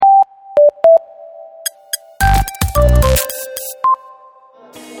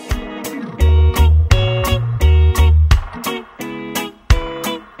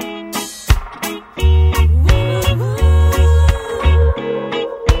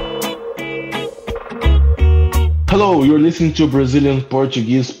Hello, you're listening to Brazilian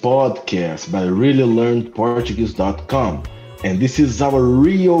Portuguese podcast by reallylearnedportuguese.com, and this is our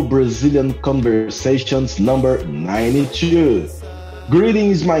Real Brazilian Conversations number 92.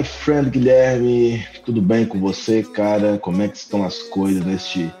 Greetings, my friend Guilherme. Tudo bem com você, cara? Como é que estão as coisas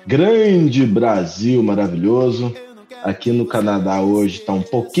neste grande Brasil maravilhoso? Aqui no Canadá hoje está um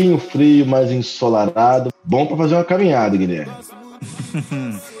pouquinho frio, mas ensolarado. Bom para fazer uma caminhada, Guilherme.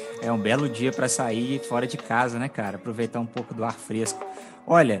 É um belo dia para sair fora de casa, né, cara? Aproveitar um pouco do ar fresco.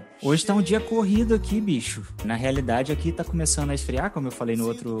 Olha, hoje tá um dia corrido aqui, bicho. Na realidade, aqui tá começando a esfriar, como eu falei no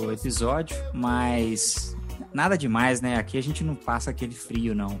outro episódio, mas nada demais, né? Aqui a gente não passa aquele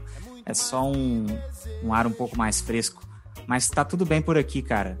frio, não. É só um ar um pouco mais fresco. Mas tá tudo bem por aqui,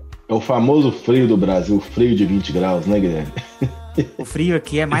 cara. É o famoso frio do Brasil, frio de 20 graus, né, Guilherme? O frio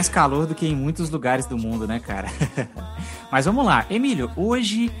aqui é mais calor do que em muitos lugares do mundo, né, cara? Mas vamos lá. Emílio,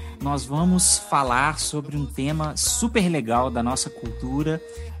 hoje nós vamos falar sobre um tema super legal da nossa cultura.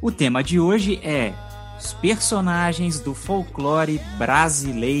 O tema de hoje é os personagens do folclore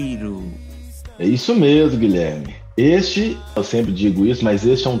brasileiro. É isso mesmo, Guilherme. Eu sempre digo isso, mas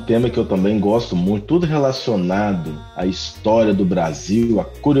este é um tema que eu também gosto muito, tudo relacionado à história do Brasil, a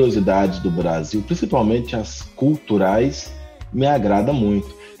curiosidades do Brasil, principalmente as culturais, me agrada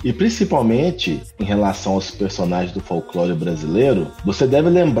muito. E principalmente em relação aos personagens do folclore brasileiro, você deve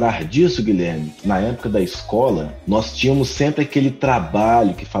lembrar disso, Guilherme. Na época da escola, nós tínhamos sempre aquele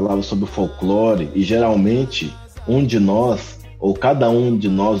trabalho que falava sobre o folclore e geralmente um de nós, ou cada um de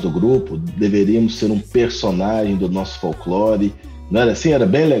nós do grupo, deveríamos ser um personagem do nosso folclore. Não era assim? Era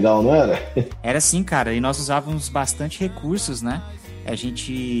bem legal, não era? Era assim, cara, e nós usávamos bastante recursos, né? A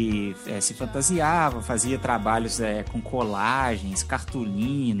gente se fantasiava, fazia trabalhos com colagens,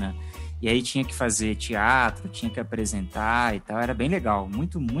 cartolina, e aí tinha que fazer teatro, tinha que apresentar e tal, era bem legal,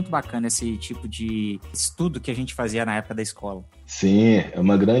 muito, muito bacana esse tipo de estudo que a gente fazia na época da escola. Sim, é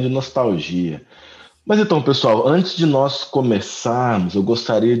uma grande nostalgia. Mas então, pessoal, antes de nós começarmos, eu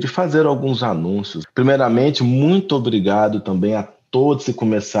gostaria de fazer alguns anúncios. Primeiramente, muito obrigado também a todos que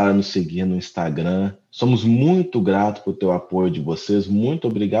começaram a nos seguir no Instagram. Somos muito gratos por ter o apoio de vocês, muito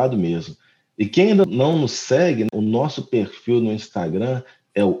obrigado mesmo. E quem ainda não nos segue, o nosso perfil no Instagram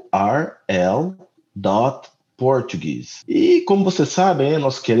é o rl.portuguese. E como vocês sabem,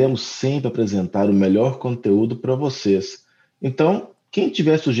 nós queremos sempre apresentar o melhor conteúdo para vocês. Então, quem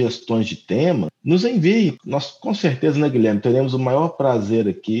tiver sugestões de tema, nos envie. Nós, com certeza, né, Guilherme, teremos o maior prazer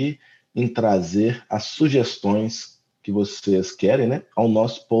aqui em trazer as sugestões que vocês querem, né, ao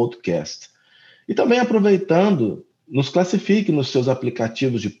nosso podcast. E também aproveitando, nos classifique nos seus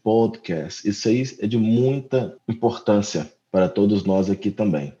aplicativos de podcast. Isso aí é de muita importância para todos nós aqui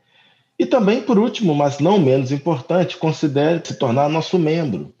também. E também, por último, mas não menos importante, considere se tornar nosso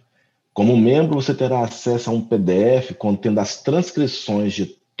membro. Como membro, você terá acesso a um PDF contendo as transcrições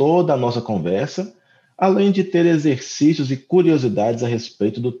de toda a nossa conversa, além de ter exercícios e curiosidades a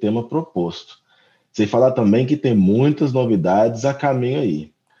respeito do tema proposto. Sem falar também que tem muitas novidades a caminho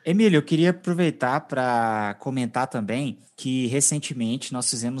aí. Emílio, eu queria aproveitar para comentar também que recentemente nós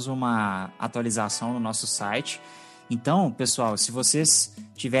fizemos uma atualização no nosso site. Então, pessoal, se vocês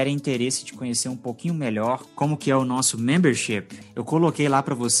tiverem interesse de conhecer um pouquinho melhor como que é o nosso membership, eu coloquei lá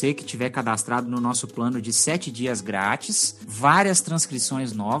para você que tiver cadastrado no nosso plano de 7 dias grátis, várias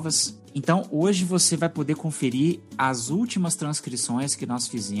transcrições novas. Então, hoje você vai poder conferir as últimas transcrições que nós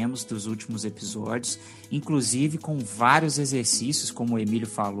fizemos dos últimos episódios, inclusive com vários exercícios, como o Emílio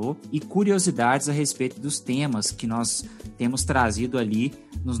falou, e curiosidades a respeito dos temas que nós temos trazido ali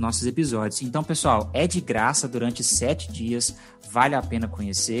nos nossos episódios. Então, pessoal, é de graça durante 7 dias, vale a pena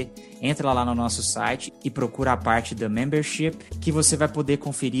conhecer. Entra lá no nosso site e procura a parte da membership, que você vai poder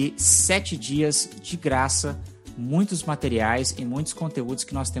conferir 7 dias de graça, muitos materiais e muitos conteúdos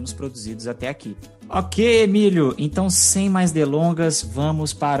que nós temos produzidos até aqui. Ok, Emílio, então sem mais delongas,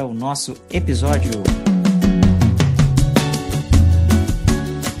 vamos para o nosso episódio.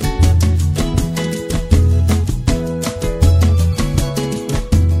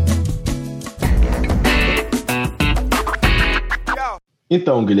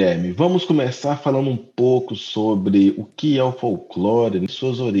 Então, Guilherme, vamos começar falando um pouco sobre o que é o folclore e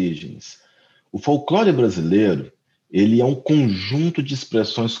suas origens. O folclore brasileiro, ele é um conjunto de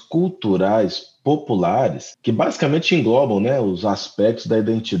expressões culturais populares que basicamente englobam, né, os aspectos da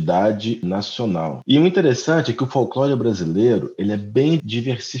identidade nacional. E o interessante é que o folclore brasileiro, ele é bem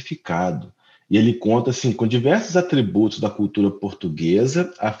diversificado e ele conta assim, com diversos atributos da cultura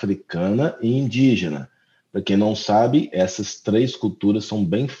portuguesa, africana e indígena, Para quem não sabe, essas três culturas são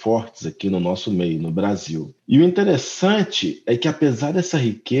bem fortes aqui no nosso meio, no Brasil. E o interessante é que, apesar dessa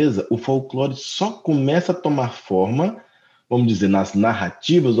riqueza, o folclore só começa a tomar forma, vamos dizer, nas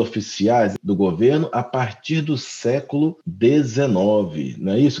narrativas oficiais do governo a partir do século XIX.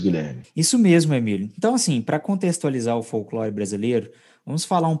 Não é isso, Guilherme? Isso mesmo, Emílio. Então, assim, para contextualizar o folclore brasileiro, vamos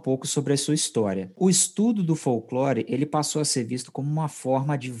falar um pouco sobre a sua história. O estudo do folclore, ele passou a ser visto como uma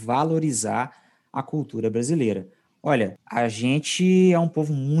forma de valorizar a cultura brasileira. Olha, a gente é um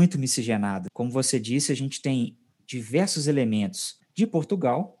povo muito miscigenado. Como você disse, a gente tem diversos elementos de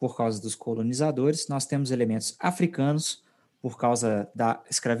Portugal, por causa dos colonizadores, nós temos elementos africanos, por causa da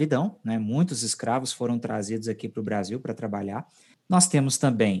escravidão, né? Muitos escravos foram trazidos aqui para o Brasil para trabalhar. Nós temos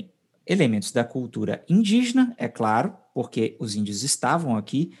também elementos da cultura indígena, é claro, porque os índios estavam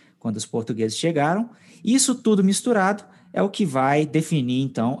aqui quando os portugueses chegaram. Isso tudo misturado é o que vai definir,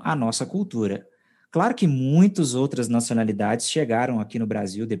 então, a nossa cultura. Claro que muitas outras nacionalidades chegaram aqui no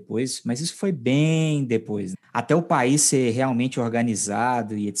Brasil depois, mas isso foi bem depois. Até o país ser realmente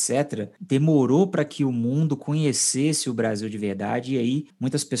organizado e etc., demorou para que o mundo conhecesse o Brasil de verdade, e aí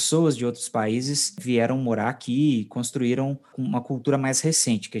muitas pessoas de outros países vieram morar aqui e construíram uma cultura mais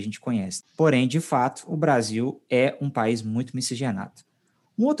recente que a gente conhece. Porém, de fato, o Brasil é um país muito miscigenado.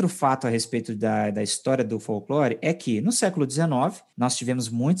 Um outro fato a respeito da história do folclore é que, no século XIX, nós tivemos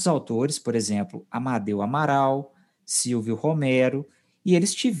muitos autores, por exemplo, Amadeu Amaral, Silvio Romero, e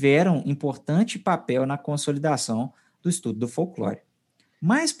eles tiveram importante papel na consolidação do estudo do folclore.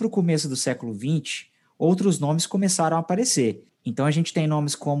 Mas para o começo do século XX, outros nomes começaram a aparecer. Então a gente tem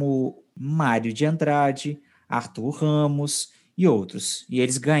nomes como Mário de Andrade, Arthur Ramos e outros, e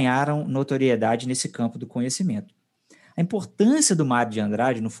eles ganharam notoriedade nesse campo do conhecimento. A importância do Mário de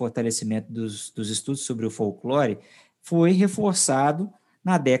Andrade no fortalecimento dos estudos sobre o folclore foi reforçado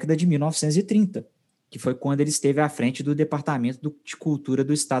na década de 1930, que foi quando ele esteve à frente do Departamento de Cultura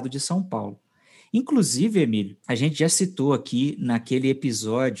do Estado de São Paulo. Inclusive, Emílio, a gente já citou aqui naquele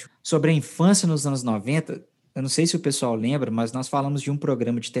episódio sobre a infância nos anos 90, eu não sei se o pessoal lembra, mas nós falamos de um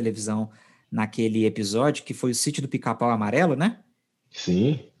programa de televisão naquele episódio, que foi o Sítio do Pica-Pau Amarelo, né?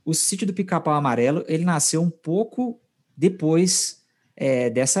 Sim. O Sítio do Pica-Pau Amarelo, ele nasceu um pouco depois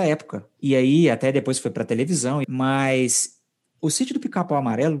dessa época. E aí, até depois foi para a televisão. Mas o Sítio do Pica-Pau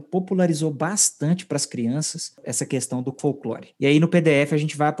Amarelo popularizou bastante para as crianças essa questão do folclore. E aí, no PDF, a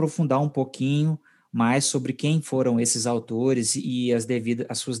gente vai aprofundar um pouquinho mais sobre quem foram esses autores e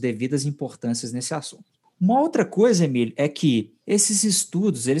as suas devidas importâncias nesse assunto. Uma outra coisa, Emílio, é que esses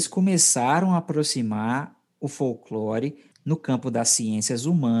estudos eles começaram a aproximar o folclore no campo das ciências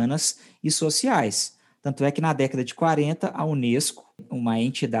humanas e sociais. Tanto é que na década de 40, a Unesco, uma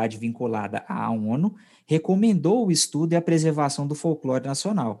entidade vinculada à ONU, recomendou o estudo e a preservação do folclore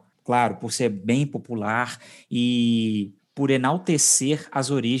nacional. Claro, por ser bem popular e por enaltecer as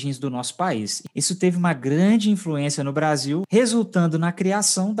origens do nosso país. Isso teve uma grande influência no Brasil, resultando na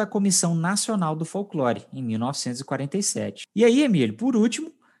criação da Comissão Nacional do Folclore, em 1947. E aí, Emílio, por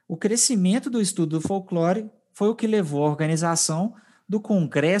último, o crescimento do estudo do folclore foi o que levou à organização do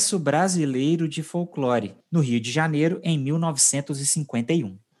Congresso Brasileiro de Folclore, no Rio de Janeiro, em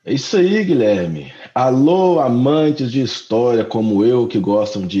 1951. É isso aí, Guilherme. Alô, amantes de história como eu, que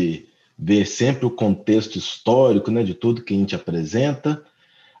gostam de ver sempre o contexto histórico, né, de tudo que a gente apresenta.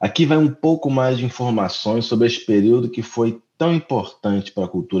 Aqui vai um pouco mais de informações sobre esse período que foi tão importante para a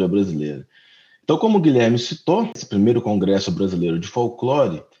cultura brasileira. Então, como o Guilherme citou, esse primeiro Congresso Brasileiro de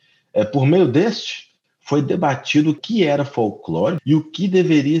Folclore, por meio deste, foi debatido o que era folclore e o que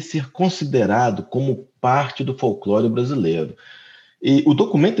deveria ser considerado como parte do folclore brasileiro. E o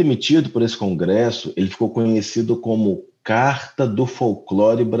documento emitido por esse congresso, ele ficou conhecido como Carta do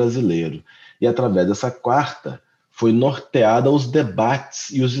Folclore Brasileiro. E através dessa carta foi norteada os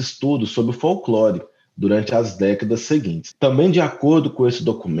debates e os estudos sobre o folclore durante as décadas seguintes. Também, de acordo com esse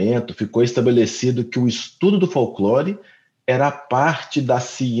documento, ficou estabelecido que o estudo do folclore era parte das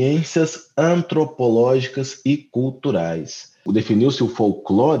ciências antropológicas e culturais. Definiu-se o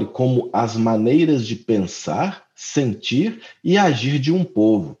folclore como as maneiras de pensar, sentir e agir de um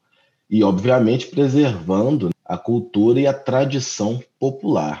povo, e, obviamente, preservando a cultura e a tradição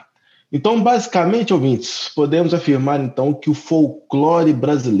popular. Então, basicamente, ouvintes, podemos afirmar, então, que o folclore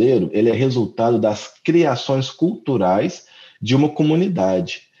brasileiro ele é resultado das criações culturais de uma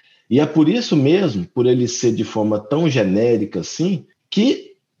comunidade. E é por isso mesmo, por ele ser de forma tão genérica assim,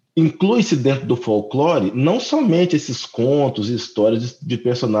 que inclui-se dentro do folclore não somente esses contos e histórias de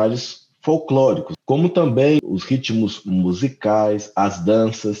personagens folclóricos, como também os ritmos musicais, as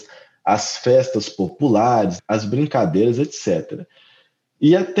danças, as festas populares, as brincadeiras, etc.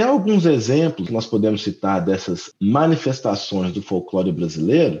 E até alguns exemplos que nós podemos citar dessas manifestações do folclore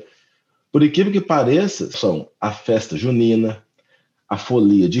brasileiro, por incrível que pareça, são a festa junina, a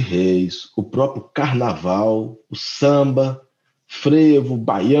folia de reis, o próprio carnaval, o samba, frevo,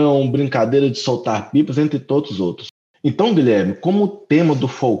 baião, brincadeira de soltar pipas, entre todos os outros. Então, Guilherme, como o tema do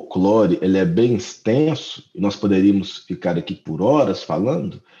folclore ele é bem extenso, e nós poderíamos ficar aqui por horas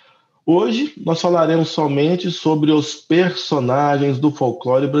falando, hoje nós falaremos somente sobre os personagens do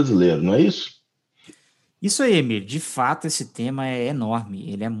folclore brasileiro, não é isso? Isso aí, Emílio. De fato, esse tema é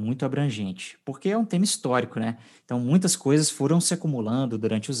enorme, ele é muito abrangente, porque é um tema histórico, né? Então, muitas coisas foram se acumulando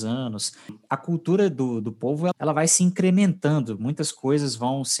durante os anos. A cultura do povo, ela vai se incrementando, muitas coisas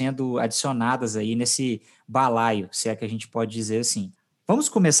vão sendo adicionadas aí nesse balaio, se é que a gente pode dizer assim. Vamos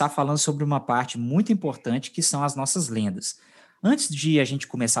começar falando sobre uma parte muito importante, que são as nossas lendas. Antes de a gente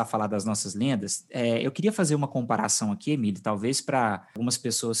começar a falar das nossas lendas, eu queria fazer uma comparação aqui, Emílio, talvez para algumas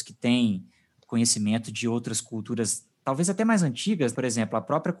pessoas que têm conhecimento de outras culturas, talvez até mais antigas, por exemplo, a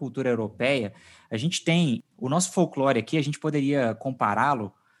própria cultura europeia. A gente tem o nosso folclore aqui, a gente poderia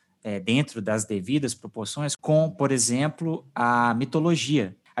compará-lo dentro das devidas proporções com, por exemplo, a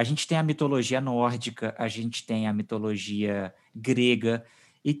mitologia. A gente tem a mitologia nórdica, a gente tem a mitologia grega.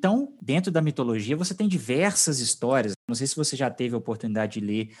 Então, dentro da mitologia, você tem diversas histórias. Não sei se você já teve a oportunidade de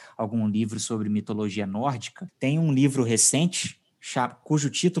ler algum livro sobre mitologia nórdica. Tem um livro recente cujo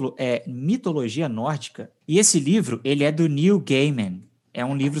título é Mitologia Nórdica. E esse livro, ele é do Neil Gaiman. É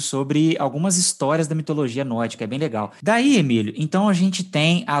um livro sobre algumas histórias da mitologia nórdica, é bem legal. Daí, Emílio, então a gente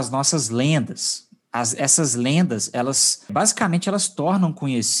tem as nossas lendas. Essas lendas, basicamente elas tornam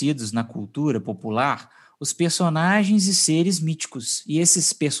conhecidos na cultura popular os personagens e seres míticos. E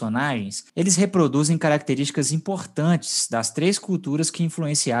esses personagens, eles reproduzem características importantes das três culturas que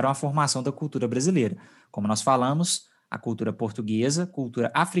influenciaram a formação da cultura brasileira. Como nós falamos, a cultura portuguesa,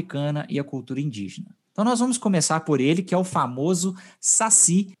 cultura africana e a cultura indígena. Então nós vamos começar por ele, que é o famoso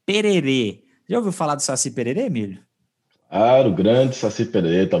Saci Pererê. Já ouviu falar do Saci Pererê, Emílio? Claro, o grande Saci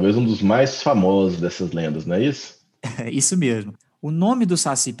Pererê, talvez um dos mais famosos dessas lendas, não é isso? É isso mesmo. O nome do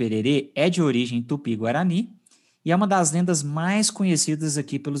Saci Pererê é de origem tupi-guarani e é uma das lendas mais conhecidas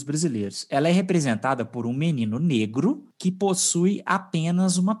aqui pelos brasileiros. Ela é representada por um menino negro que possui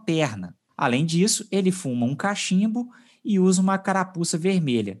apenas uma perna. Além disso, ele fuma um cachimbo e usa uma carapuça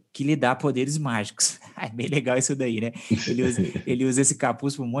vermelha, que lhe dá poderes mágicos. É bem legal isso daí, né? Ele usa esse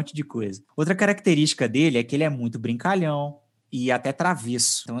capuz para um monte de coisa. Outra característica dele é que ele é muito brincalhão e até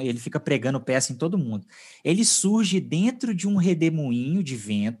travesso. Então ele fica pregando peça em todo mundo. Ele surge dentro de um redemoinho de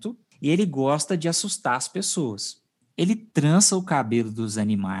vento e ele gosta de assustar as pessoas. Ele trança o cabelo dos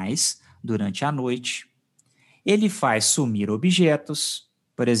animais durante a noite. Ele faz sumir objetos,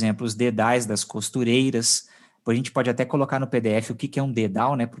 por exemplo, os dedais das costureiras. A gente pode até colocar no PDF o que é um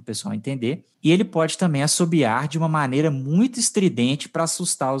dedal, né, para o pessoal entender. E ele pode também assobiar de uma maneira muito estridente para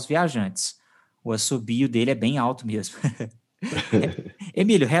assustar os viajantes. O assobio dele é bem alto mesmo.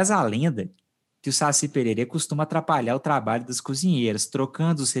 Emílio, reza a lenda que o Saci Pererê costuma atrapalhar o trabalho das cozinheiras,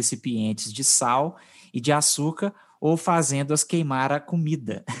 trocando os recipientes de sal e de açúcar ou fazendo-as queimar a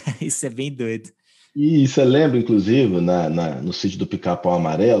comida. Isso é bem doido. E você lembra, inclusive, no sítio do Pica-Pau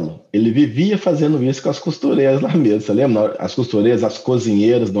Amarelo, ele vivia fazendo isso com as costureiras lá mesmo. Você lembra? As costureiras, as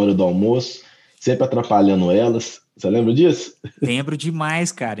cozinheiras na hora do almoço, sempre atrapalhando elas. Você lembra disso? Lembro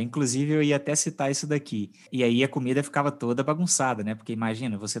demais, cara. Inclusive, eu ia até citar isso daqui. E aí a comida ficava toda bagunçada, né? Porque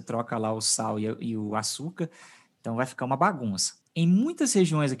imagina, você troca lá o sal e o açúcar, então vai ficar uma bagunça. Em muitas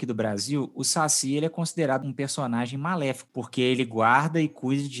regiões aqui do Brasil, o Saci ele é considerado um personagem maléfico, porque ele guarda e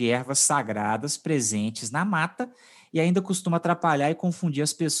cuida de ervas sagradas presentes na mata e ainda costuma atrapalhar e confundir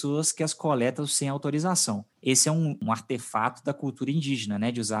as pessoas que as coletam sem autorização. Esse é um artefato da cultura indígena,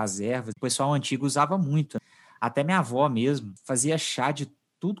 né? De usar as ervas. O pessoal antigo usava muito. Até minha avó mesmo fazia chá de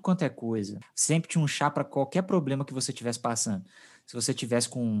tudo quanto é coisa. Sempre tinha um chá para qualquer problema que você estivesse passando. Se você tivesse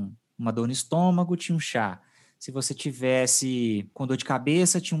com uma dor no estômago, tinha um chá. Se você tivesse com dor de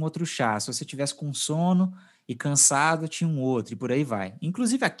cabeça, tinha um outro chá. Se você tivesse com sono e cansado, tinha um outro, e por aí vai.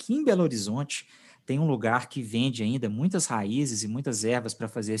 Inclusive aqui em Belo Horizonte tem um lugar que vende ainda muitas raízes e muitas ervas para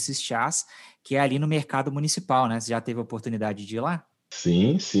fazer esses chás, que é ali no mercado municipal, né? Você já teve a oportunidade de ir lá?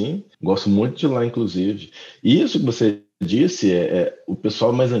 Sim, sim. Gosto muito de lá, inclusive. E isso que você disse, o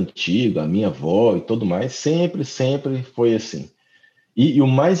pessoal mais antigo, a minha avó e tudo mais, sempre foi assim. E o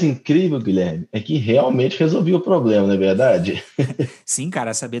mais incrível, Guilherme, é que realmente resolvia o problema, não é verdade? Sim,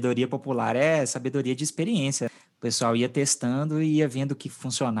 cara, a sabedoria popular é sabedoria de experiência. O pessoal ia testando e ia vendo o que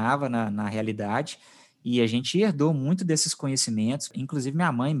funcionava na realidade E a gente herdou muito desses conhecimentos, inclusive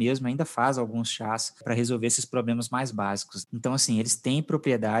minha mãe mesmo ainda faz alguns chás para resolver esses problemas mais básicos. Então, assim, eles têm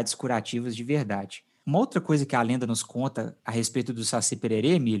propriedades curativas de verdade. Uma outra coisa que a lenda nos conta a respeito do Saci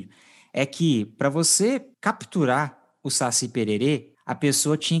Pererê, Emílio, é que para você capturar o Saci Pererê, a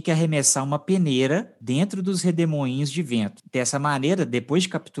pessoa tinha que arremessar uma peneira dentro dos redemoinhos de vento. Dessa maneira, depois de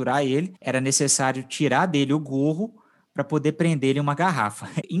capturar ele, era necessário tirar dele o gorro para poder prender ele em uma garrafa.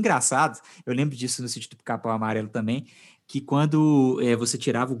 Engraçado, eu lembro disso no sítio do Pica-Pau Amarelo também, que quando você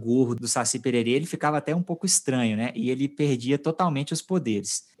tirava o gorro do Saci Pererê, ele ficava até um pouco estranho, né? E ele perdia totalmente os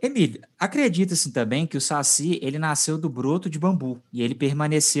poderes. Emílio, acredita-se também que o Saci, ele nasceu do broto de bambu, e ele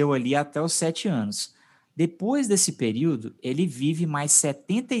permaneceu ali até os 7 anos. Depois desse período, ele vive mais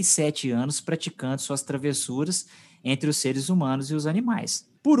 77 anos praticando suas travessuras entre os seres humanos e os animais.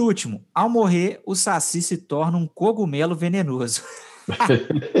 Por último, ao morrer, o Saci se torna um cogumelo venenoso.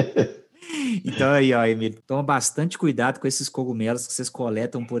 Então aí, ó, Emílio, toma bastante cuidado com esses cogumelos que vocês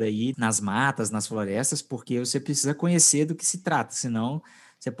coletam por aí nas matas, nas florestas, porque você precisa conhecer do que se trata, senão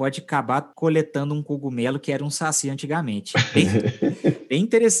você pode acabar coletando um cogumelo que era um saci antigamente. Bem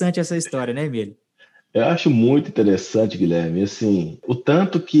interessante essa história, né, Emílio? Eu acho muito interessante, Guilherme, assim, o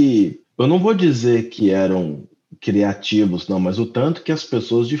tanto que, eu não vou dizer que eram criativos, não, mas o tanto que as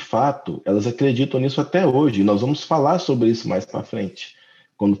pessoas, de fato, elas acreditam nisso até hoje. E nós vamos falar sobre isso mais para frente,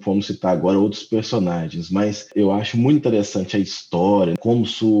 quando formos citar agora outros personagens. Mas eu acho muito interessante a história, como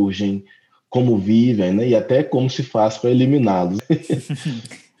surgem, como vivem, né? E até como se faz para eliminá-los.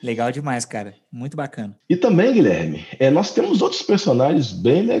 Legal demais, cara. Muito bacana. E também, Guilherme, nós temos outros personagens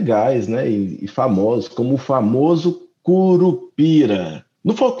bem legais, né, e famosos, como o famoso Curupira.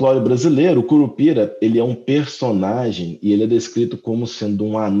 No folclore brasileiro, o Curupira, ele é um personagem e ele é descrito como sendo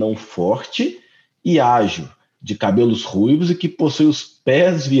um anão forte e ágil, de cabelos ruivos e que possui os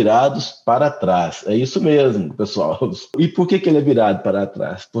pés virados para trás. É isso mesmo, pessoal. E por que ele é virado para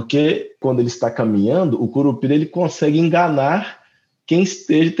trás? Porque quando ele está caminhando, o Curupira ele consegue enganar quem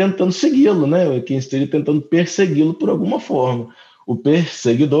esteja tentando segui-lo, né? Quem esteja tentando persegui-lo por alguma forma. O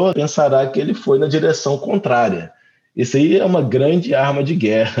perseguidor pensará que ele foi na direção contrária. Isso aí é uma grande arma de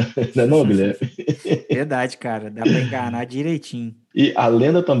guerra, não é não, Guilherme? Verdade, cara. Dá para enganar direitinho. E a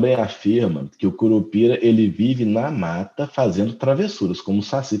lenda também afirma que o Curupira ele vive na mata fazendo travessuras, como o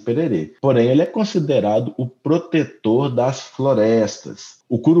Saci Pererê. Porém, ele é considerado o protetor das florestas.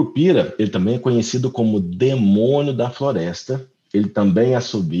 O Curupira ele também é conhecido como demônio da floresta. Ele também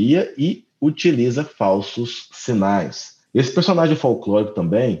assobia e utiliza falsos sinais. Esse personagem folclórico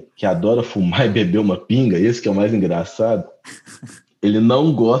também, que adora fumar e beber uma pinga, esse que é o mais engraçado, ele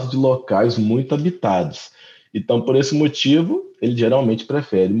não gosta de locais muito habitados. Então, por esse motivo, ele geralmente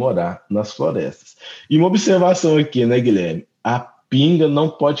prefere morar nas florestas. E uma observação aqui, né, Guilherme? A pinga não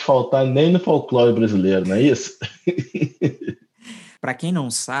pode faltar nem no folclore brasileiro, não é isso? Para quem não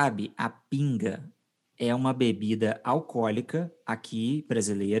sabe, a pinga é uma bebida alcoólica aqui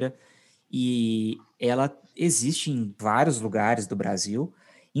brasileira e ela existe em vários lugares do Brasil,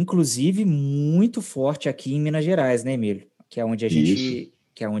 inclusive muito forte aqui em Minas Gerais, né, Emílio? Isso.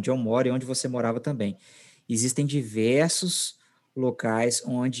 Que é onde eu moro e onde você morava também. Existem diversos locais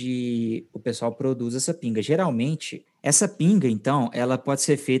onde o pessoal produz essa pinga. Geralmente, essa pinga, então, ela pode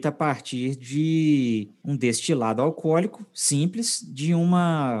ser feita a partir de um destilado alcoólico simples de um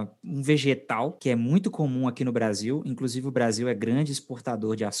vegetal que é muito comum aqui no Brasil. Inclusive, o Brasil é grande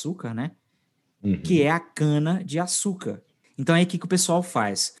exportador de açúcar, né? Que Uhum. é a cana de açúcar. Então, aí o que o pessoal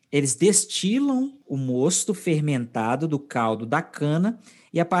faz? Eles destilam o mosto fermentado do caldo da cana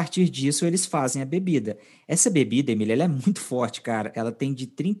e, a partir disso, eles fazem a bebida. Essa bebida, Emília, ela é muito forte, cara. Ela tem de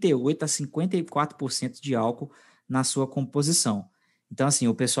 38% a 54% de álcool na sua composição. Então, assim,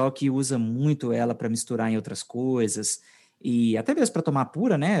 o pessoal que usa muito ela para misturar em outras coisas e até mesmo para tomar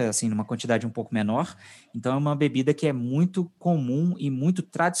pura, né? Assim, numa quantidade um pouco menor. Então, é uma bebida que é muito comum e muito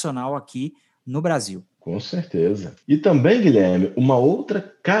tradicional aqui no Brasil. Com certeza. E também, Guilherme, uma outra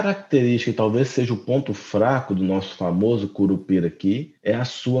característica, que talvez seja o ponto fraco do nosso famoso Curupira aqui, é a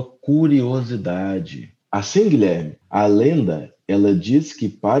sua curiosidade. Assim, Guilherme, a lenda, ela diz que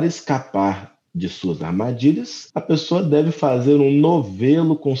para escapar de suas armadilhas, a pessoa deve fazer um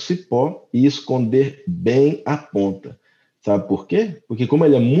novelo com cipó e esconder bem a ponta. Sabe por quê? Porque como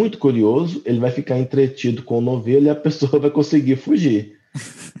ele é muito curioso, ele vai ficar entretido com o novelo e a pessoa vai conseguir fugir.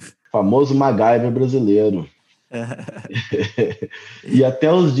 Famoso MacGyver brasileiro. E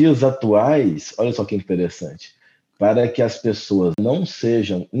até os dias atuais, olha só que interessante, para que as pessoas não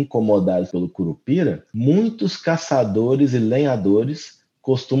sejam incomodadas pelo Curupira, muitos caçadores e lenhadores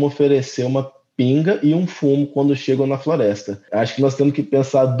costumam oferecer uma pinga e um fumo quando chegam na floresta. Acho que nós temos que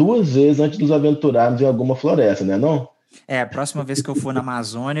pensar 2 vezes antes de nos aventurarmos em alguma floresta, né, não? A próxima vez que eu for na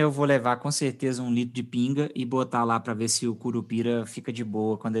Amazônia, eu vou levar com certeza 1 litro de pinga e botar lá para ver se o curupira fica de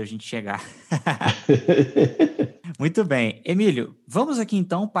boa quando a gente chegar. Muito bem. Emílio, vamos aqui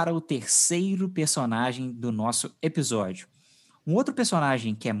então para o terceiro personagem do nosso episódio. Um outro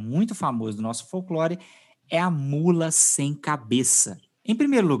personagem que é muito famoso do nosso folclore é a mula sem cabeça. Em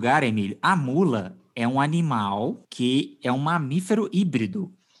primeiro lugar, Emílio, a mula é um animal que é um mamífero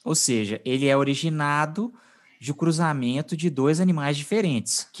híbrido, ou seja, ele é originado de cruzamento de 2 animais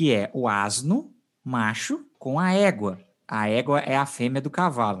diferentes, que é o asno macho com a égua. A égua é a fêmea do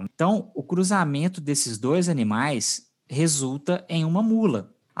cavalo. Então, o cruzamento desses 2 animais resulta em uma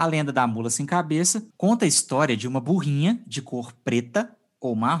mula. A lenda da mula sem cabeça conta a história de uma burrinha de cor preta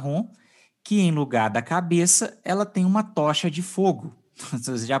ou marrom, que em lugar da cabeça ela tem uma tocha de fogo.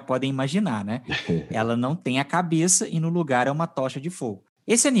 Vocês já podem imaginar, né? Ela não tem a cabeça e no lugar é uma tocha de fogo.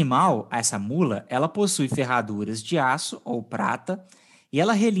 Esse animal, essa mula, ela possui ferraduras de aço ou prata e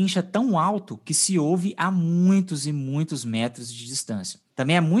ela relincha tão alto que se ouve a muitos e muitos metros de distância.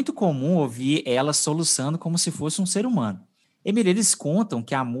 Também é muito comum ouvir ela soluçando como se fosse um ser humano. Emílio, eles contam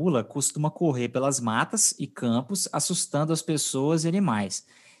que a mula costuma correr pelas matas e campos, assustando as pessoas e animais.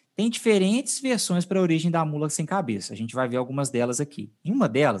 Tem diferentes versões para a origem da mula sem cabeça. A gente vai ver algumas delas aqui. Em uma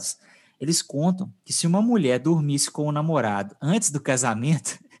delas, eles contam que se uma mulher dormisse com o namorado antes do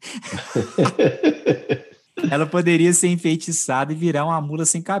casamento, ela poderia ser enfeitiçada e virar uma mula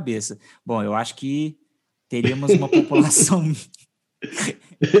sem cabeça. Bom, eu acho que teríamos uma população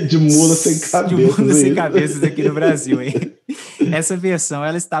de mula sem cabeça. De mula sem cabeças aqui no Brasil, hein? Essa versão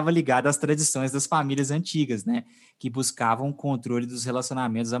ela estava ligada às tradições das famílias antigas, né? Que buscavam o controle dos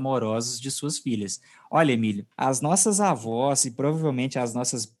relacionamentos amorosos de suas filhas. Olha, Emílio, as nossas avós e provavelmente as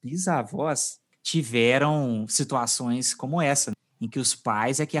nossas bisavós tiveram situações como essa, em que os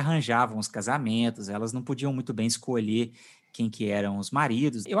pais é que arranjavam os casamentos, elas não podiam muito bem escolher quem que eram os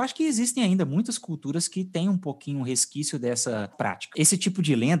maridos. Eu acho que existem ainda muitas culturas que têm um pouquinho um resquício dessa prática. Esse tipo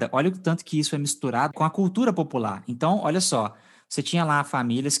de lenda, olha o tanto que isso é misturado com a cultura popular. Então, olha só, você tinha lá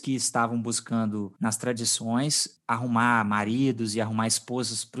famílias que estavam buscando nas tradições arrumar maridos e arrumar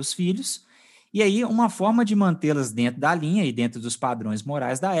esposas para os filhos, e aí uma forma de mantê-las dentro da linha e dentro dos padrões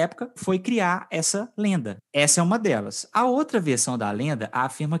morais da época foi criar essa lenda. Essa é uma delas. A outra versão da lenda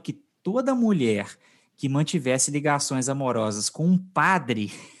afirma que toda mulher que mantivesse ligações amorosas com um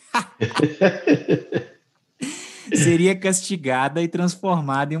padre seria castigada e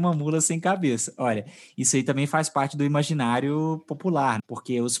transformada em uma mula sem cabeça. Olha, isso aí também faz parte do imaginário popular,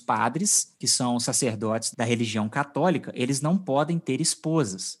 porque os padres, que são sacerdotes da religião católica, eles não podem ter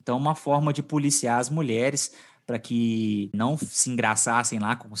esposas. Então, uma forma de policiar as mulheres para que não se engraçassem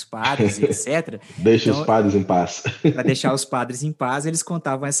lá com os padres, etc. Deixa então, os padres em paz. Para deixar os padres em paz, eles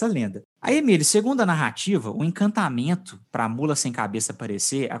contavam essa lenda. Aí, Emílio, segundo a narrativa, o encantamento para a mula sem cabeça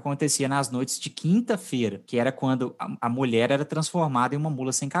aparecer acontecia nas noites de quinta-feira, que era quando a mulher era transformada em uma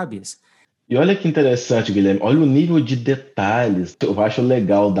mula sem cabeça. E olha que interessante, Guilherme, olha o nível de detalhes. Eu acho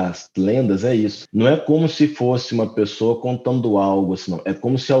legal das lendas, é isso. Não é como se fosse uma pessoa contando algo, assim, não. É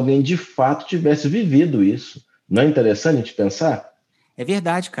como se alguém de fato tivesse vivido isso. Não é interessante a gente pensar? É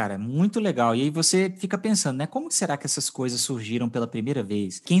verdade, cara, muito legal. E aí você fica pensando, né? Como será que essas coisas surgiram pela primeira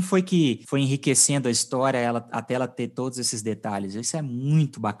vez? Quem foi que foi enriquecendo a história até ela ter todos esses detalhes? Isso é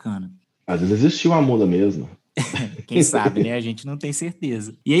muito bacana. Às vezes existiu uma mula mesmo. Quem sabe, né? A gente não tem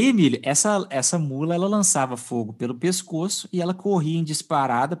certeza. E aí, Emílio, essa mula, ela lançava fogo pelo pescoço e ela corria em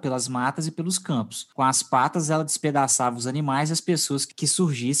disparada pelas matas e pelos campos. Com as patas, ela despedaçava os animais e as pessoas que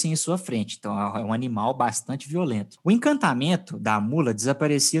surgissem em sua frente. Então, é um animal bastante violento. O encantamento da mula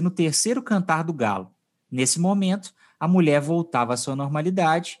desaparecia no terceiro cantar do galo. Nesse momento, a mulher voltava à sua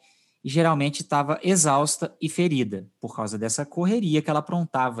normalidade e geralmente estava exausta e ferida por causa dessa correria que ela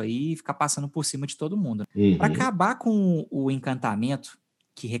aprontava e ficar passando por cima de todo mundo. Uhum. Para acabar com o encantamento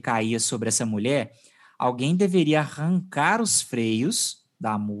que recaía sobre essa mulher, alguém deveria arrancar os freios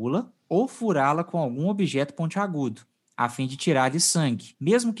da mula ou furá-la com algum objeto pontiagudo, a fim de tirar-lhe sangue,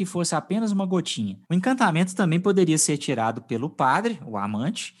 mesmo que fosse apenas uma gotinha. O encantamento também poderia ser tirado pelo padre, o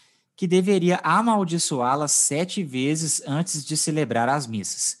amante, que deveria amaldiçoá-la 7 vezes antes de celebrar as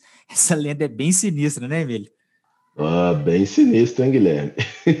missas. Essa lenda é bem sinistra, né, Emílio? Bem sinistro, hein, Guilherme?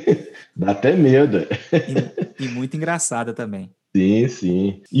 Dá até medo. E muito engraçada também. Sim,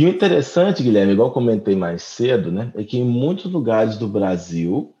 sim. E o interessante, Guilherme, igual comentei mais cedo, né, é que em muitos lugares do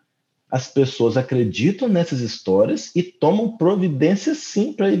Brasil as pessoas acreditam nessas histórias e tomam providências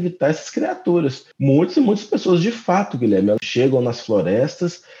sim para evitar essas criaturas. Muitas e muitas pessoas, de fato, Guilherme, elas chegam nas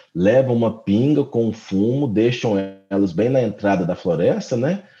florestas levam uma pinga com fumo, deixam elas bem na entrada da floresta,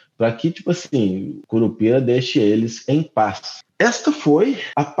 né? Para que, tipo assim, Curupira deixe eles em paz. Esta foi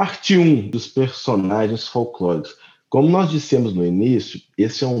a parte 1 dos personagens folclóricos. Como nós dissemos no início,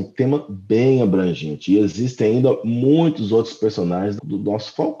 esse é um tema bem abrangente e existem ainda muitos outros personagens do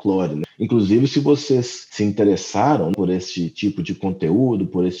nosso folclore, né? Inclusive, se vocês se interessaram por esse tipo de conteúdo,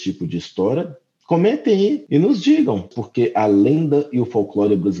 por esse tipo de história, comentem aí e nos digam, porque a lenda e o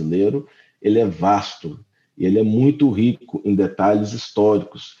folclore brasileiro, ele é vasto e ele é muito rico em detalhes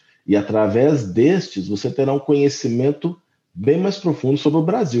históricos. E através destes, você terá um conhecimento bem mais profundo sobre o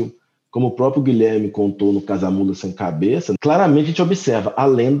Brasil. Como o próprio Guilherme contou no Casamula Sem Cabeça, claramente a gente observa a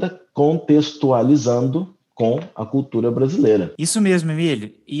lenda contextualizando com a cultura brasileira. Isso mesmo,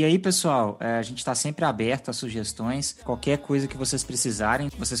 Emílio. E aí, pessoal, a gente está sempre aberto a sugestões. Qualquer coisa que vocês precisarem,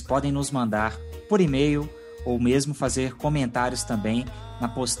 vocês podem nos mandar por e-mail ou mesmo fazer comentários também na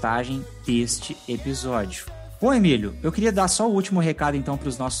postagem deste episódio. Bom, Emílio, eu queria dar só o último recado então para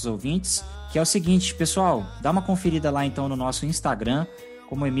os nossos ouvintes, que é o seguinte, pessoal, dá uma conferida lá então no nosso Instagram.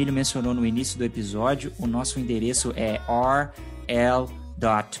 Como o Emílio mencionou no início do episódio, o nosso endereço é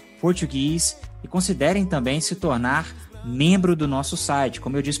rl.portuguese e considerem também se tornar membro do nosso site.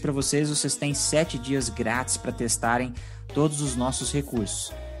 Como eu disse para vocês, vocês têm 7 dias grátis para testarem todos os nossos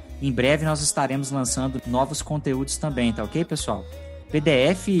recursos. Em breve nós estaremos lançando novos conteúdos também, tá ok, pessoal?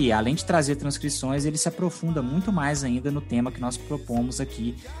 PDF, além de trazer transcrições, ele se aprofunda muito mais ainda no tema que nós propomos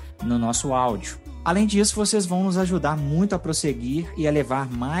aqui no nosso áudio. Além disso, vocês vão nos ajudar muito a prosseguir e a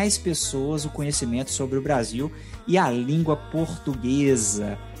levar mais pessoas o conhecimento sobre o Brasil e a língua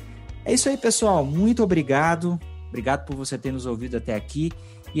portuguesa. É isso aí, pessoal. Muito obrigado. Obrigado por você ter nos ouvido até aqui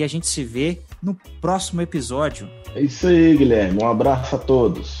e a gente se vê no próximo episódio. É isso aí, Guilherme. Um abraço a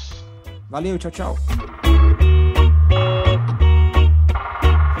todos. Valeu, tchau, tchau.